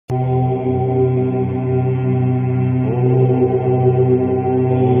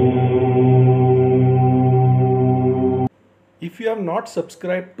not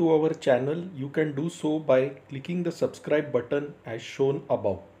subscribed to our channel, you can do so by clicking the subscribe button as shown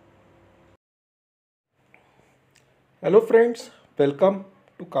above. Hello friends, welcome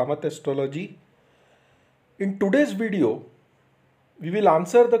to Kamath Astrology. In today's video, we will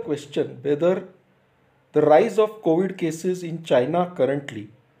answer the question whether the rise of COVID cases in China currently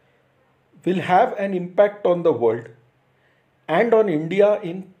will have an impact on the world and on India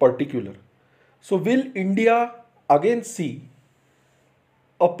in particular. So will India again see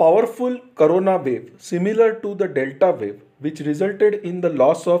a powerful corona wave similar to the Delta wave which resulted in the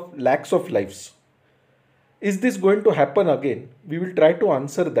loss of lakhs of lives? Is this going to happen again? We will try to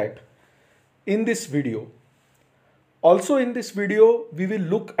answer that in this video. Also in this video, we will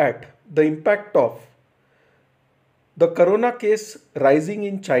look at the impact of the corona case rising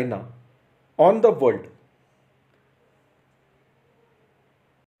in China on the world.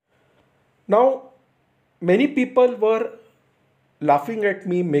 Now, many people were laughing at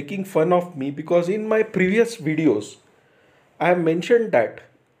me, making fun of me because in my previous videos, I have mentioned that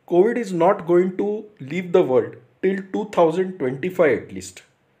COVID is not going to leave the world till 2025 at least.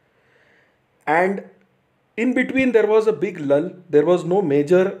 And in between there was a big lull. There was no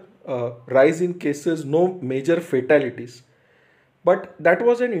major rise in cases, no major fatalities. But that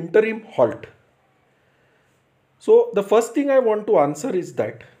was an interim halt. So the first thing I want to answer is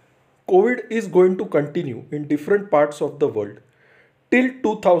that COVID is going to continue in different parts of the world till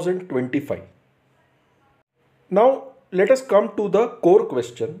 2025. Now let us come to the core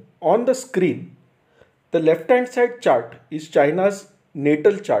question. On the screen, the left hand side chart is China's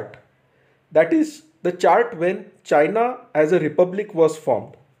natal chart. That is the chart when China as a republic was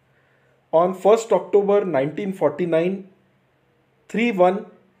formed on 1st October 1949, 3:1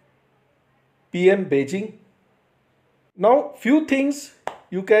 p.m. Beijing. Now few things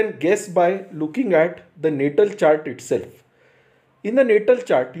you can guess by looking at the natal chart itself. In the natal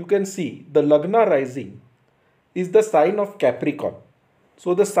chart you can see the Lagna rising is the sign of Capricorn.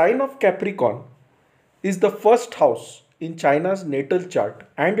 So the sign of Capricorn is the first house in China's natal chart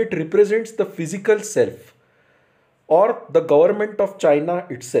and it represents the physical self or the government of China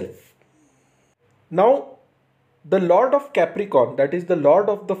itself. Now the Lord of Capricorn, that is the Lord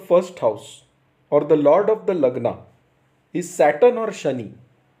of the first house or the Lord of the Lagna, is Saturn or Shani,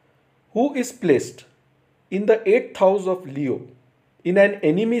 who is placed in the 8th house of Leo in an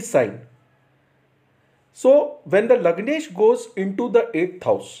enemy sign. So when the Lagnesh goes into the 8th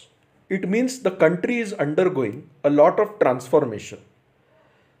house, it means the country is undergoing a lot of transformation.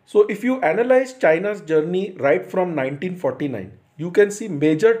 So if you analyze China's journey right from 1949, you can see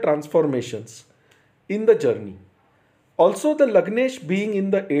major transformations in the journey. Also the Lagnesh being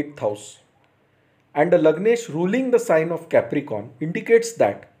in the 8th house and the Lagnesh ruling the sign of Capricorn indicates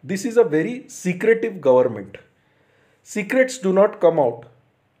that this is a very secretive government. Secrets do not come out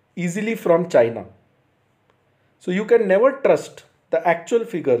easily from China. So you can never trust the actual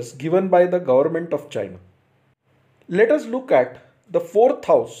figures given by the government of China. Let us look at the 4th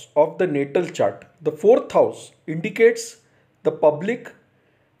house of the natal chart. The 4th house indicates the public,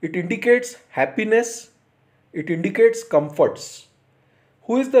 it indicates happiness, it indicates comforts.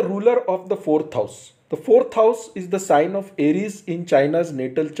 Who is the ruler of the 4th house? The 4th house is the sign of Aries in China's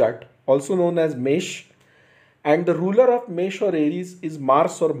natal chart, also known as Mesh, and the ruler of Mesh or Aries is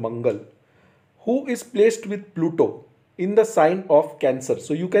Mars or Mangal, who is placed with Pluto in the sign of Cancer.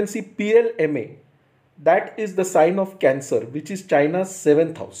 So you can see PLMA, that is the sign of Cancer, which is China's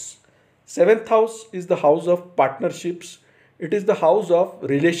 7th house. 7th house is the house of partnerships. It is the house of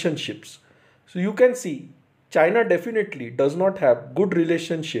relationships. So you can see China definitely does not have good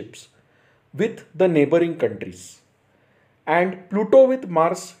relationships with the neighboring countries. And Pluto with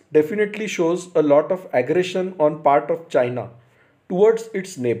Mars definitely shows a lot of aggression on part of China towards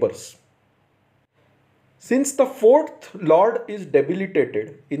its neighbors. Since the 4th Lord is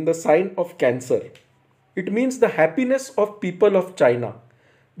debilitated in the sign of Cancer, it means the happiness of people of China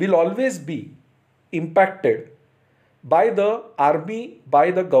will always be impacted by the army,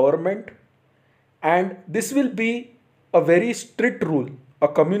 by the government, and this will be a very strict rule, a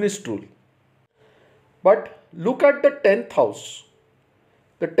communist rule. But look at the 10th house.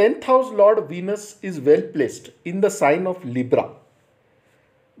 The 10th house Lord Venus is well placed in the sign of Libra,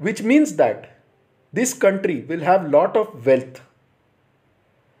 which means that this country will have lot of wealth.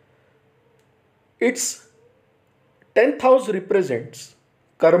 Its 10th house represents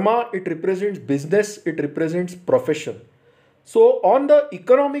karma, it represents business, it represents profession. So on the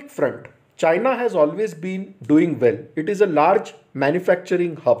economic front, China has always been doing well. It is a large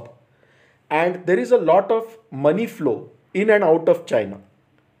manufacturing hub and there is a lot of money flow in and out of China.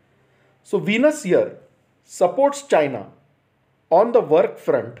 So Venus here supports China on the work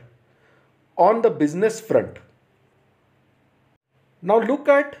front, on the business front. Now look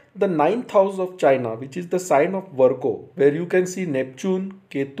at the ninth house of China, which is the sign of Virgo, where you can see Neptune,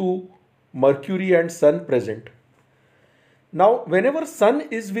 Ketu, Mercury and Sun present. Now whenever Sun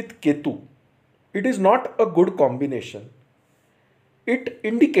is with Ketu, it is not a good combination. It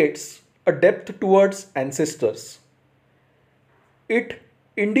indicates a depth towards ancestors. It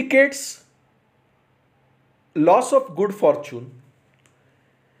indicates loss of good fortune.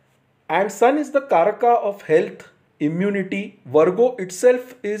 And Sun is the Karaka of health, immunity. Virgo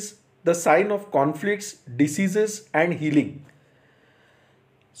itself is the sign of conflicts, diseases and healing.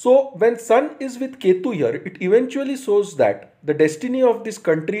 So when Sun is with Ketu here, it eventually shows that the destiny of this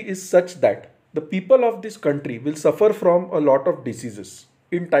country is such that the people of this country will suffer from a lot of diseases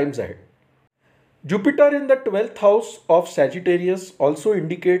in times ahead. Jupiter in the 12th house of Sagittarius also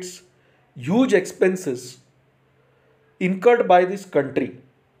indicates huge expenses incurred by this country.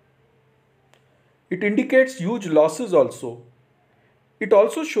 It indicates huge losses also. It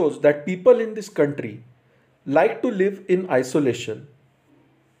also shows that people in this country like to live in isolation.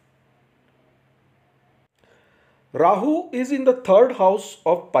 Rahu is in the 3rd house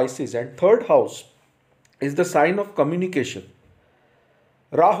of Pisces, and 3rd house is the sign of communication.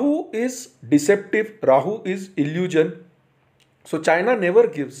 Rahu is deceptive, Rahu is illusion. So China never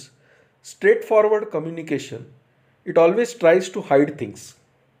gives straightforward communication. It always tries to hide things.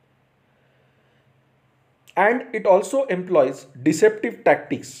 And it also employs deceptive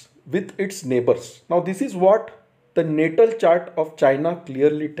tactics with its neighbors. Now this is what the natal chart of China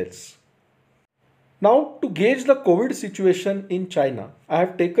clearly tells. Now to gauge the COVID situation in China, I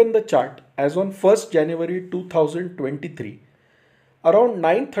have taken the chart as on 1st January 2023 around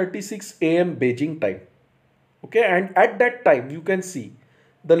 9:36 am Beijing time. Okay, and at that time you can see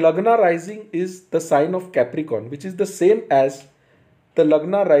the Lagna rising is the sign of Capricorn, which is the same as the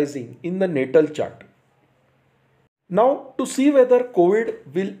Lagna rising in the natal chart. Now to see whether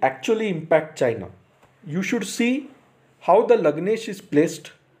COVID will actually impact China, you should see how the Lagnesh is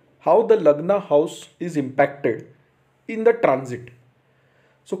placed, how the Lagna house is impacted in the transit.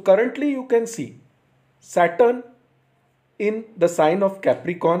 So currently you can see Saturn in the sign of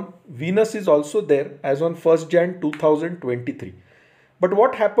Capricorn. Venus is also there as on 1st Jan 2023. But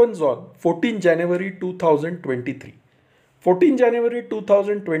what happens on 14 January 2023? 14 January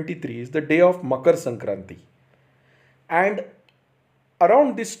 2023 is the day of Makar Sankranti. And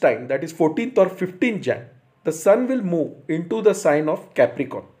around this time, that is 14th or 15th Jan, the Sun will move into the sign of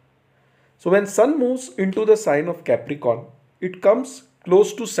Capricorn. So when Sun moves into the sign of Capricorn, it comes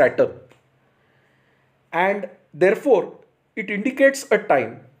close to Saturn. And therefore, it indicates a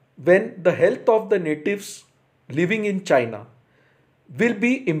time when the health of the natives living in China will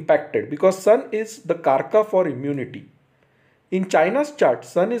be impacted, because Sun is the Karka for immunity. In China's chart,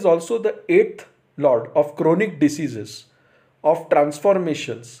 Sun is also the 8th lord of chronic diseases, of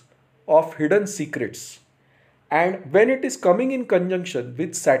transformations, of hidden secrets. And when it is coming in conjunction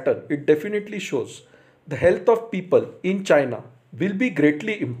with Saturn, it definitely shows the health of people in China will be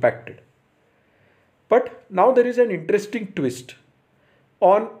greatly impacted. But now there is an interesting twist.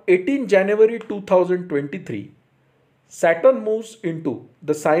 On 18 January 2023, Saturn moves into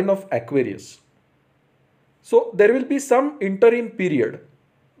the sign of Aquarius. So there will be some interim period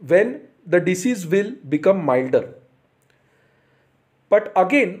when the disease will become milder. But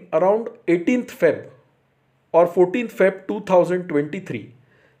again around 18th Feb or 14th Feb 2023,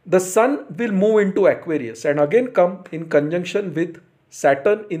 the Sun will move into Aquarius and again come in conjunction with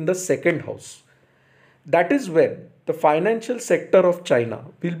Saturn in the 2nd house. That is when the financial sector of China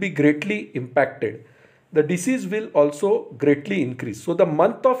will be greatly impacted. The disease will also greatly increase. So the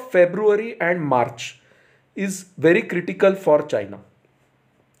month of February and March is very critical for China.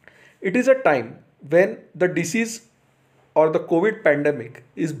 It is a time when the disease or the COVID pandemic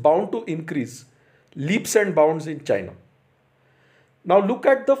is bound to increase leaps and bounds in China. Now look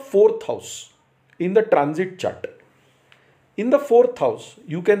at the 4th house in the transit chart. In the 4th house,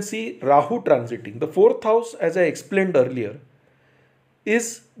 you can see Rahu transiting. The 4th house, as I explained earlier,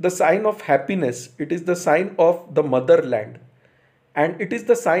 is the sign of happiness. It is the sign of the motherland and it is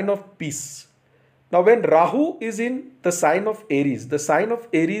the sign of peace. Now when Rahu is in the sign of Aries, the sign of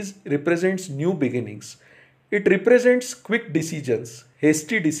Aries represents new beginnings. It represents quick decisions,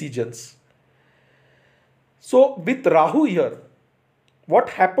 hasty decisions. So with Rahu here, what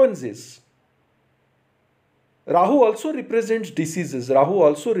happens is, Rahu also represents diseases, Rahu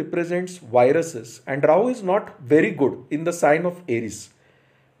also represents viruses, and Rahu is not very good in the sign of Aries,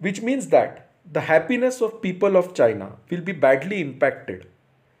 which means that the happiness of people of China will be badly impacted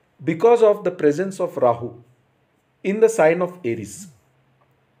because of the presence of Rahu. in the sign of Aries.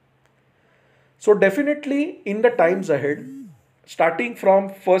 So definitely in the times ahead, starting from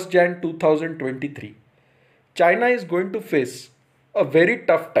 1st Jan 2023, China is going to face a very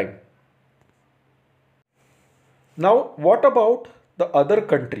tough time. Now, what about the other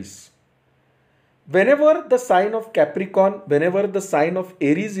countries? Whenever the sign of Capricorn, whenever the sign of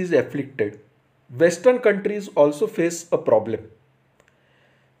Aries is afflicted, Western countries also face a problem,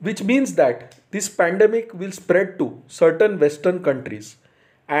 which means that this pandemic will spread to certain Western countries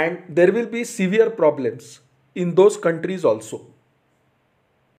and there will be severe problems in those countries also.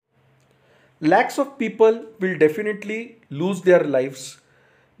 Lakhs of people will definitely lose their lives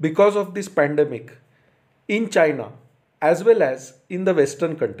because of this pandemic in China as well as in the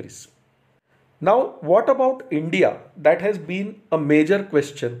Western countries. Now, what about India? That has been a major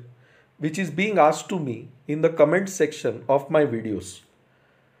question which is being asked to me in the comment section of my videos.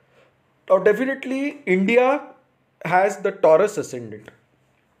 Now, definitely, India has the Taurus ascendant,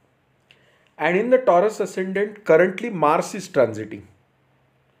 and in the Taurus ascendant, currently Mars is transiting.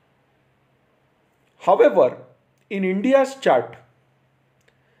 However, in India's chart,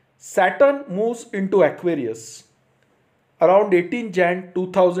 Saturn moves into Aquarius around 18 Jan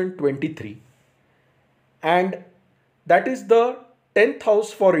 2023, and that is the 10th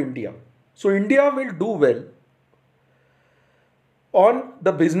house for India. So India will do well on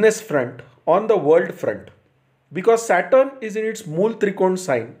the business front, on the world front, because Saturn is in its Mool Trikon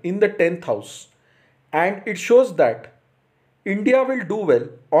sign in the 10th house, and it shows that India will do well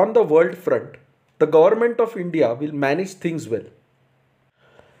on the world front. The government of India will manage things well.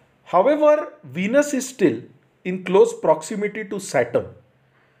 However, Venus is still in close proximity to Saturn,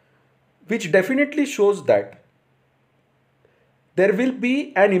 which definitely shows that there will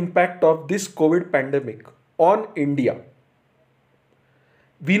be an impact of this COVID pandemic on India.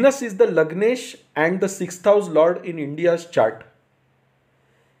 Venus is the Lagnesh and the 6th house lord in India's chart.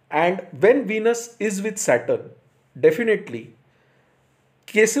 And when Venus is with Saturn, definitely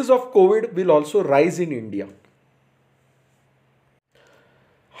cases of COVID will also rise in India.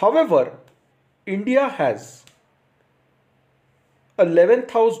 However, India has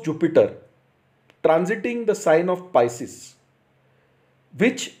 11th house Jupiter transiting the sign of Pisces,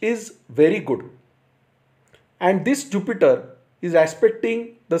 which is very good. And this Jupiter is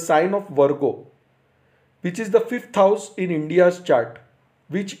aspecting the sign of Virgo, which is the 5th house in India's chart,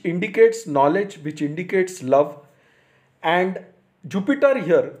 which indicates knowledge, which indicates love, and Jupiter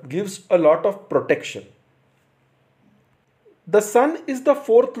here gives a lot of protection. The Sun is the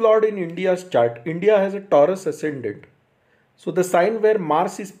 4th lord in India's chart. India has a Taurus ascendant. So the sign where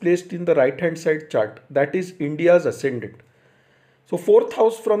Mars is placed in the right hand side chart, that is India's ascendant. So 4th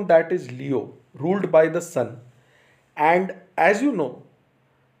house from that is Leo, ruled by the Sun. And as you know,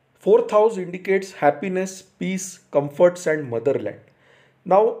 4th house indicates happiness, peace, comforts and motherland.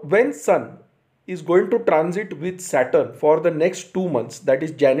 Now when Sun is going to transit with Saturn for the next 2 months, that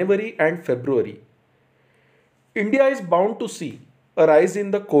is January and February, India is bound to see a rise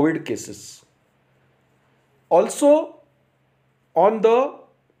in the COVID cases. Also, on the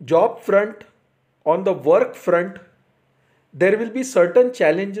job front, on the work front, there will be certain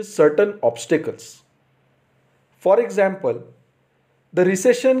challenges, certain obstacles. For example, the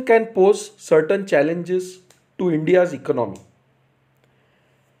recession can pose certain challenges to India's economy.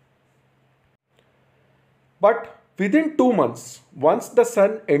 But within 2 months, once the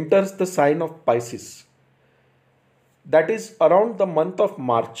Sun enters the sign of Pisces, that is around the month of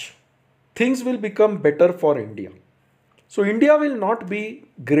March, things will become better for India. So India will not be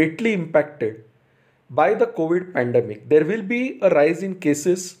greatly impacted by the COVID pandemic. There will be a rise in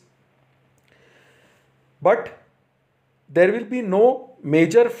cases, but there will be no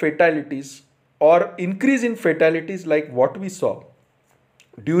major fatalities or increase in fatalities like what we saw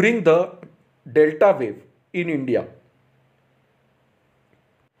during the Delta wave in India.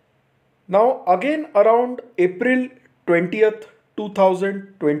 Now again around April 20th,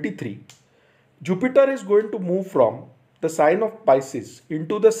 2023, Jupiter is going to move from the sign of Pisces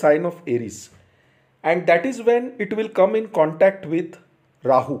into the sign of Aries. And that is when it will come in contact with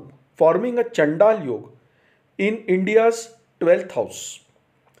Rahu, forming a Chandal Yoga in India's 12th house.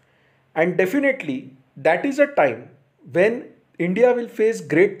 And definitely that is a time when India will face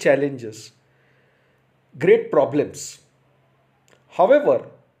great challenges, great problems. However,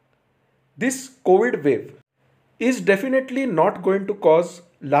 this COVID wave is definitely not going to cause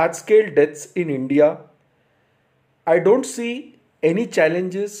large scale deaths in India. I don't see any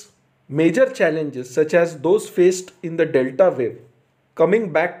challenges, major challenges such as those faced in the Delta wave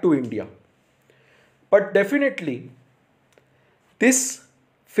coming back to India. But definitely this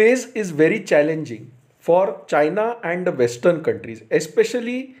phase is very challenging for China and the Western countries.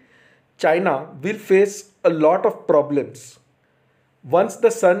 Especially China will face a lot of problems once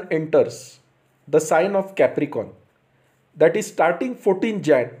the sun enters the sign of Capricorn. That is starting 14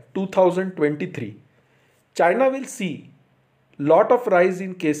 Jan 2023. China will see lot of rise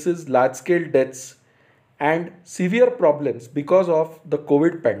in cases, large scale deaths and severe problems because of the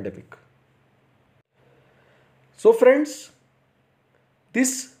COVID pandemic. So friends,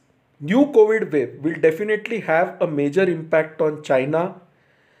 this new COVID wave will definitely have a major impact on China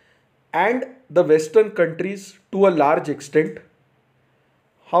and the Western countries to a large extent.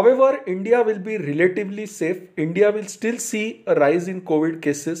 However, India will be relatively safe. India will still see a rise in COVID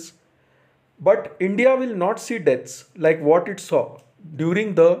cases, but India will not see deaths like what it saw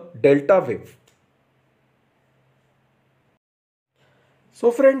during the Delta wave.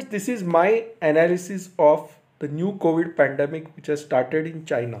 So friends, this is my analysis of the new COVID pandemic which has started in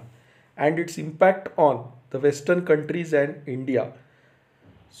China and its impact on the Western countries and India.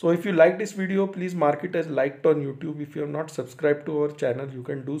 So if you like this video, please mark it as liked on YouTube. If you have not subscribed to our channel, you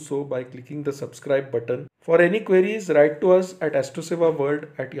can do so by clicking the subscribe button. For any queries, write to us at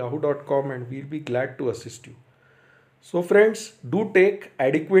astrosevaworld@yahoo.com and we'll be glad to assist you. So friends, do take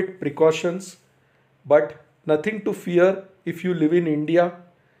adequate precautions, but nothing to fear if you live in India.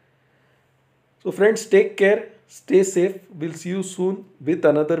 So friends, take care, stay safe. We'll see you soon with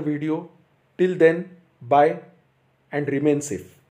another video. Till then, bye and remain safe.